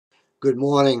Good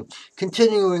morning.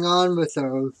 Continuing on with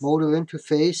our motor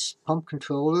interface pump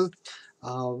controller,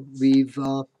 we've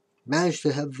managed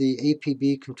to have the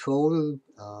APB controller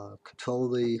control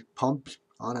the pumps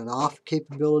on and off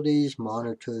capabilities,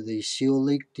 monitor the seal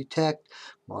leak detect,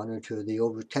 monitor the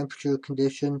over temperature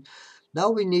condition.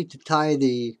 Now we need to tie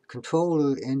the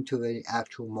controller into an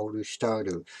actual motor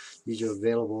starter. These are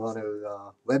available on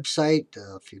our website.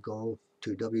 If you go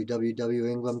to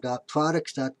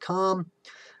www.ingram.products.com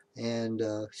and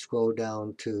scroll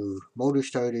down to motor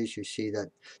starters, you see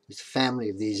that there's a family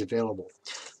of these available.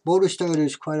 Motor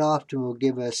starters quite often will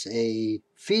give us a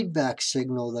feedback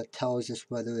signal that tells us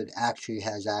whether it actually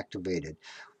has activated,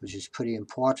 which is pretty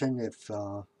important if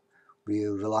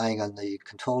we're relying on the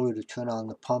controller to turn on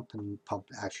the pump and the pump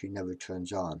actually never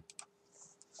turns on.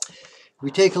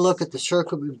 We take a look at the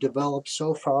circuit we've developed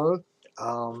so far.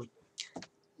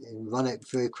 And run it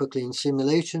very quickly in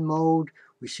simulation mode.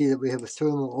 We see that we have a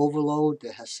thermal overload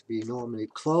that has to be normally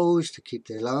closed to keep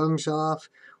the alarms off.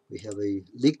 We have a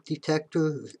leak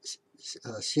detector,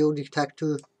 seal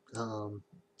detector.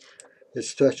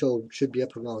 This threshold should be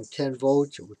up around 10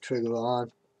 volts. It will trigger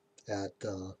on at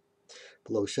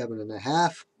below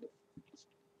 7.5.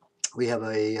 We have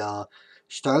a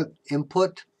start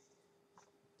input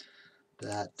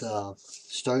that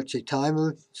starts a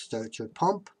timer, starts your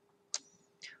pump.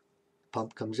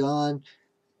 Pump comes on.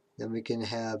 Then we can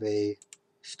have a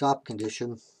stop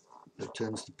condition that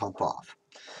turns the pump off.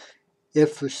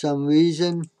 If for some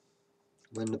reason,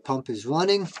 when the pump is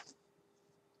running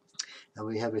and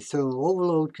we have a thermal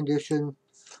overload condition,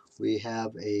 we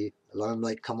have a alarm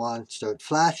light come on, start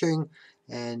flashing,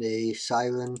 and a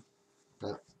siren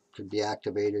that could be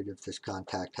activated if this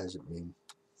contact hasn't been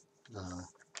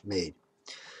made.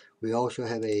 We also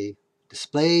have a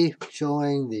display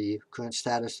showing the current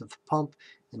status of the pump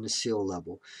and the seal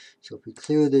level. So if we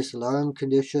clear this alarm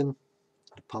condition,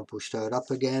 the pump will start up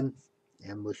again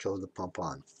and we'll show the pump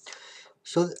on.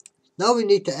 So now we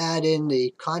need to add in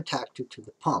the contactor to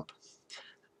the pump.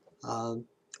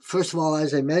 First of all,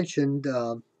 as I mentioned,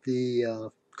 the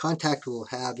contactor will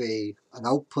have an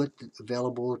output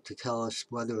available to tell us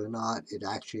whether or not it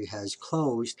actually has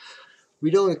closed.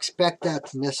 We don't expect that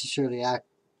to necessarily act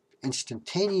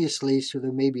instantaneously, so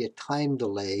there may be a time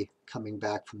delay coming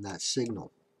back from that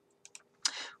signal.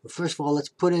 But first of all, let's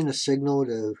put in a signal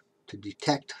to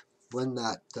detect when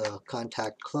that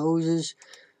contact closes.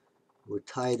 We'll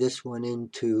tie this one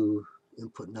into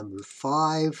input number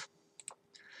 5,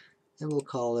 and we'll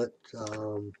call it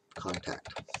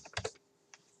contact.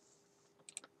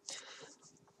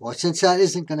 Well, since that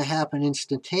isn't going to happen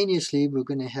instantaneously, we're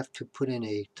going to have to put in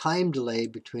a time delay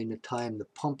between the time the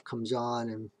pump comes on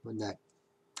and when that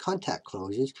contact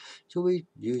closes. So we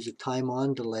use a time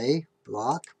on delay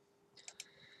block,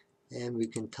 and we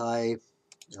can tie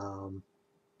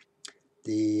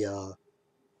the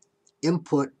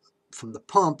input from the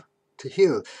pump to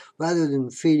here. Rather than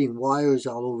feeding wires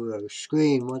all over our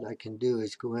screen, what I can do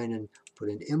is go in and put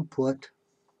an input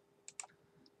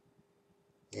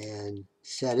and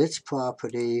set its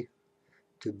property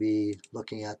to be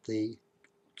looking at the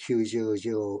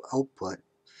Q00 output,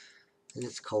 and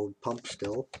it's called pump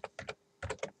still.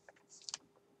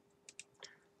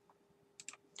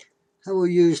 And we'll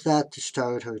use that to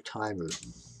start our timer.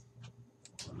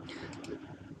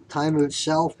 Timer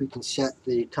itself, we can set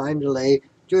the time delay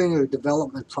during our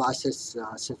development process.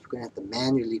 Since we're going to have to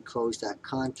manually close that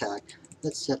contact,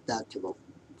 let's set that to about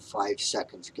 5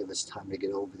 seconds. Give us time to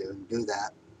get over there and do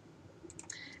that.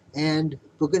 And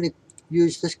we're going to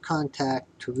use this contact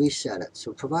to reset it.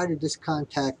 So provided this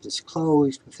contact is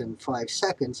closed within 5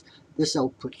 seconds, this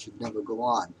output should never go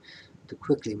on. To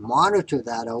quickly monitor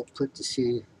that output to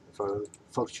see if our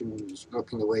function is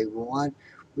working the way we want,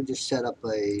 we'll just set up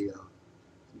a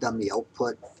dummy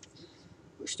output.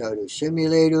 We'll start our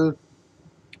simulator.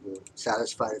 We'll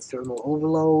satisfy the thermal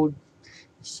overload,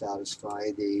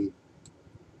 satisfy the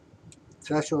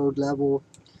threshold level.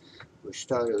 We'll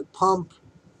start our pump.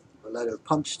 We'll let our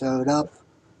pump start up.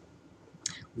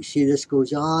 We see this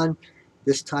goes on.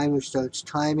 This timer starts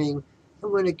timing.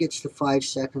 And when it gets to 5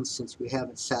 seconds, since we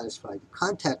haven't satisfied the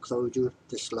contact closure,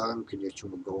 this alarm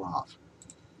condition will go off.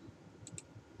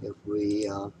 If we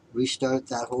restart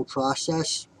that whole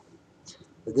process,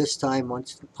 but this time,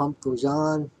 once the pump goes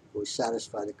on, we'll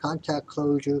satisfy the contact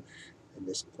closure, and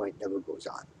this point never goes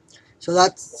on. So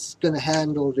that's going to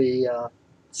handle the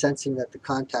sensing that the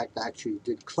contact actually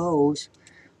did close.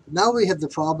 Now we have the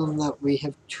problem that we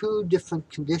have two different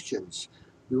conditions.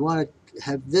 We want to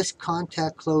have this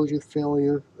contact closure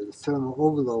failure, or the thermal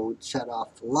overload, set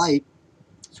off the light,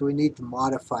 so we need to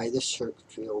modify this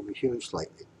circuitry over here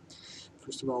slightly.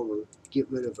 First of all, we'll get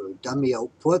rid of our dummy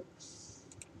output,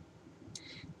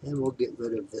 and we'll get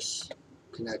rid of this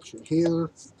connection here,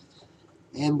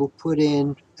 and we'll put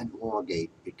in an OR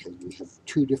gate because we have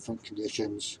two different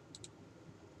conditions.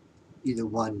 Either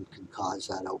one can cause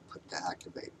that output to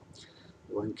activate.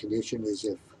 One condition is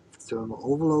if thermal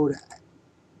overload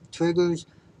triggers.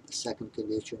 The second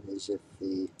condition is if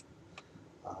the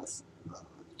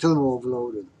thermal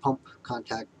overload or the pump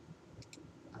contact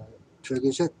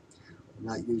triggers it.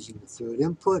 We're not using the third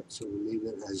input, so we'll leave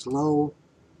it as low.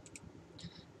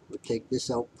 We'll take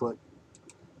this output,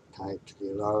 tie it to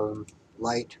the alarm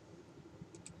light,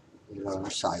 the alarm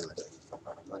silent.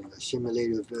 Running our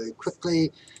simulator very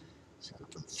quickly, set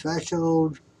up a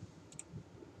threshold,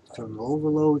 thermal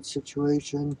overload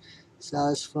situation,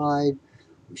 satisfied,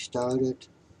 we start it.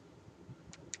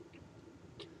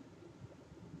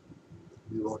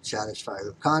 We won't satisfy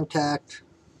the contact,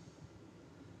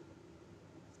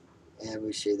 and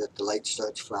we see that the light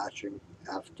starts flashing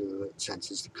after it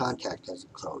senses the contact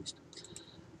hasn't closed.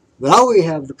 Now we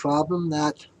have the problem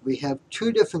that we have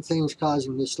two different things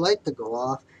causing this light to go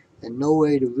off and no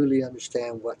way to really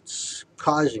understand what's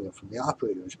causing it from the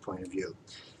operator's point of view.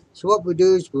 So what we'll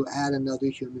do is we'll add another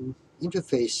human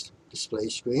interface display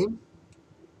screen.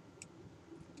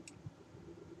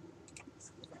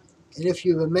 And if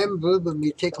you remember, when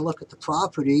we take a look at the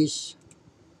properties,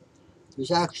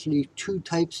 there's actually two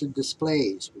types of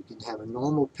displays. We can have a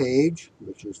normal page,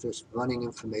 which is just running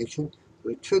information,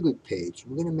 or a triggered page.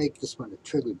 I'm going to make this one a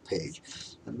triggered page.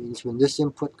 That means when this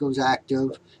input goes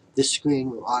active, this screen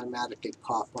will automatically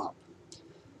pop up.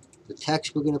 The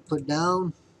text we're going to put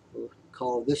down, we'll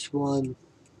call this one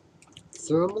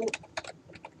thermal.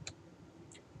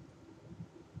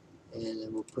 And then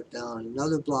we'll put down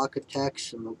another block of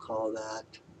text and we'll call that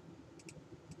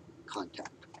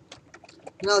contact.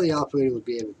 Now the operator will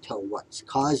be able to tell what's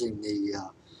causing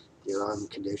the alarm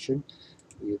condition.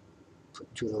 We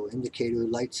put two little indicator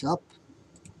lights up.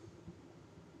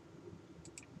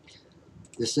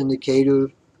 This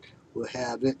indicator will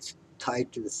have it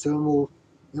tied to the thermal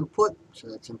input, so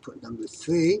that's input number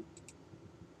 3.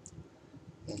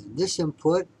 And this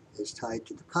input is tied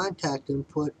to the contact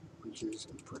input, which is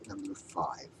input number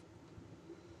 5.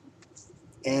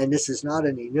 And this is not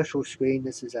an initial screen,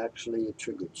 this is actually a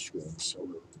triggered screen. So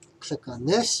we'll click on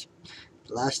this.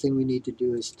 The last thing we need to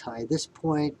do is tie this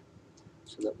point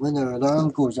so that when the alarm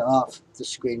goes off, the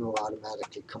screen will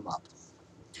automatically come up.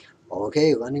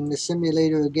 Okay, running the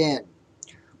simulator again.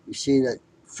 We see that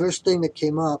first thing that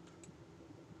came up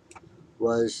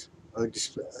was our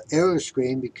error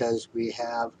screen because we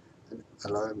have an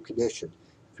alarm condition.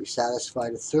 If we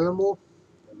satisfy the thermal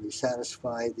and we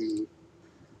satisfy the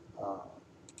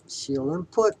seal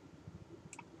input,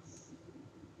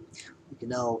 we can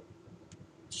now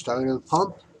start our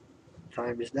pump.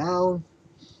 Time is down.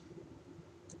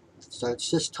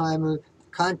 Starts this timer.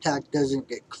 The contact doesn't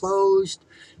get closed,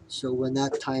 so when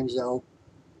that times out,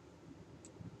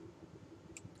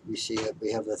 we see that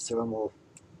we have the thermal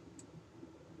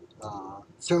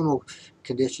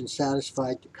condition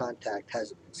satisfied. The contact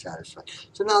hasn't been satisfied.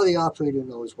 So now the operator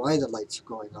knows why the lights are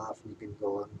going off, and you can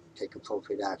go and take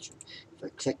appropriate action. If I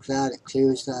click that, it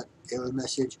clears that error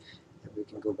message, and we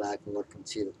can go back and look and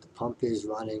see that the pump is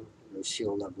running and the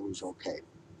seal level is okay.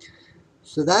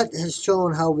 So that has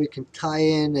shown how we can tie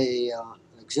in an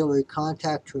auxiliary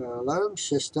contact to our alarm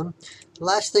system. The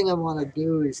last thing I want to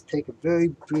do is take a very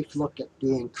brief look at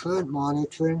doing current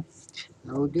monitoring.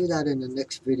 And we'll do that in the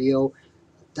next video.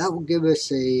 That will give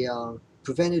us a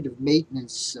preventative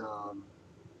maintenance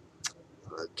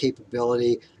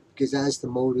capability, because as the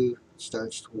motor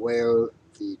starts to wear,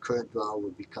 the current draw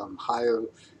will become higher,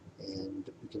 and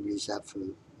we can use that for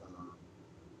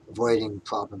avoiding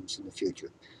problems in the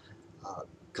future.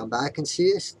 Come back and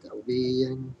see us. That will be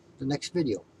in the next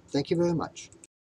video. Thank you very much.